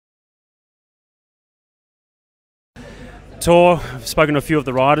Thor, I've spoken to a few of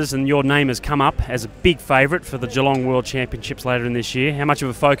the riders, and your name has come up as a big favourite for the Geelong World Championships later in this year. How much of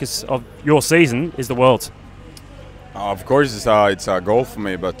a focus of your season is the Worlds? Of course, it's a goal for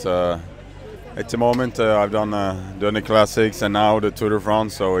me, but at the moment I've done the classics and now the Tour de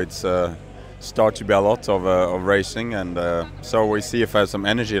France, so it's start to be a lot of racing, and so we see if I have some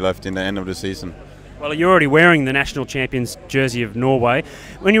energy left in the end of the season. Well, you're already wearing the national champions jersey of Norway.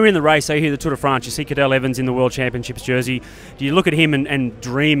 When you're in the race, say here the Tour de France, you see Cadel Evans in the World Championships jersey. Do you look at him and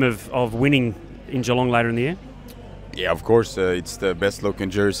dream of winning in Geelong later in the year? Yeah, of course. It's the best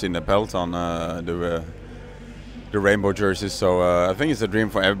looking jersey in the peloton, the rainbow jersey. So I think it's a dream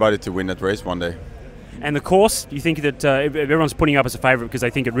for everybody to win that race one day. And the course, do you think that everyone's putting up as a favourite because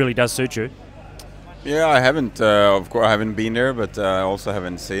they think it really does suit you? Yeah, I haven't. Of course, I haven't been there, but I also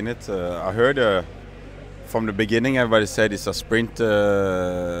haven't seen it. I heard. From the beginning, everybody said it's a sprint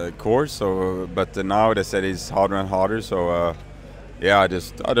course, but now they said it's harder and harder. So, yeah, I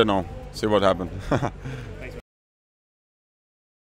don't know. See what happens.